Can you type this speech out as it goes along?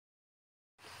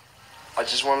I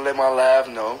just want to let my lab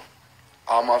know,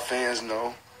 all my fans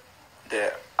know,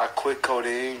 that I quit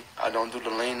codeine. I don't do the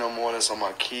lean no more. That's on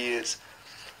my kids.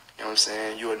 You know what I'm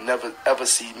saying? You will never, ever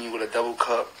see me with a double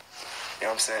cup. You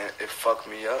know what I'm saying? It fucked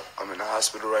me up. I'm in the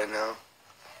hospital right now.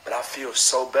 But I feel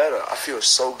so better. I feel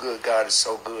so good. God is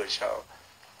so good, y'all.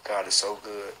 God is so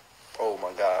good. Oh,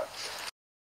 my God.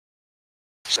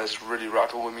 That's really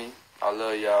rocking with me. I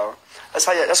love y'all. That's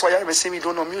why y'all haven't seen me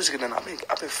doing no music, and then I've been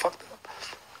fucked up.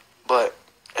 But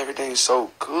everything's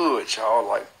so good, y'all.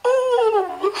 Like,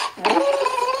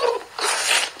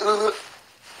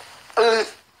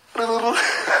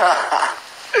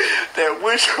 that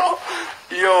withdrawal,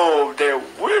 that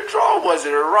withdrawal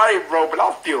wasn't right, bro. But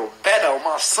I feel better on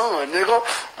my son, nigga.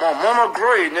 My mama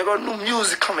great, nigga. New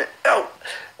music coming out.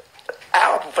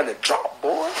 Album for the drop,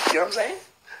 boy. You know what I'm saying?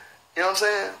 You know what I'm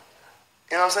saying?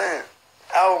 You know what I'm saying?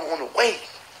 Album on the way.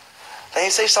 They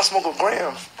ain't say stop smoking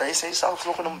grams. They ain't say stop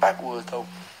smoking them backwoods, though.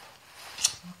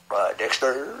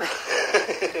 Dexter.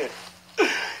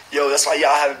 Yo, that's why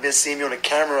y'all haven't been seeing me on the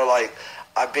camera. Like,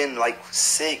 I've been, like,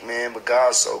 sick, man, but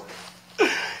God's so...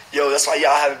 Yo, that's why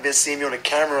y'all haven't been seeing me on the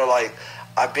camera. Like,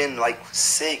 I've been, like,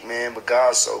 sick, man, but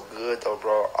God's so good, though,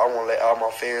 bro. I want to let all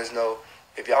my fans know,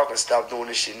 if y'all can stop doing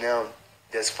this shit now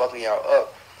that's fucking y'all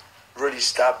up, really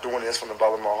stop doing this from the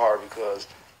bottom of my heart, because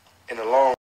in the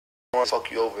long run,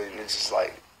 fuck you over, and it's just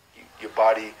like your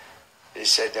body is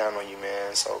shut down on you,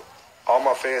 man. So all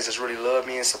my fans just really love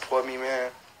me and support me,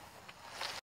 man.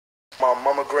 My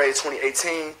mama grade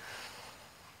 2018.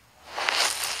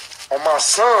 On my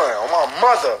son, on my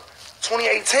mother,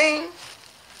 2018.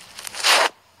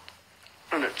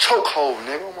 In the chokehold,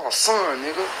 nigga. On my son,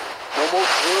 nigga. No more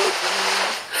drugs in me.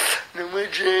 No more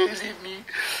drugs in me.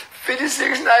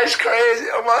 56 nights crazy.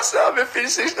 On my son, been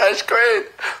 56 nights crazy.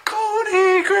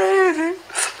 Cody crazy.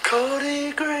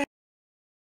 Cody crazy.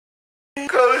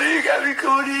 Cody got me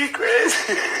Cody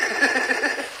crazy.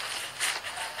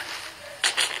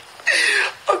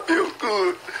 I feel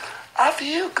good. I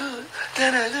feel good.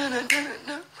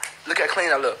 Look how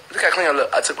clean I look. Look how clean I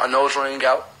look. I took my nose ring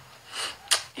out.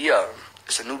 Yeah,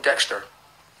 it's a new Dexter.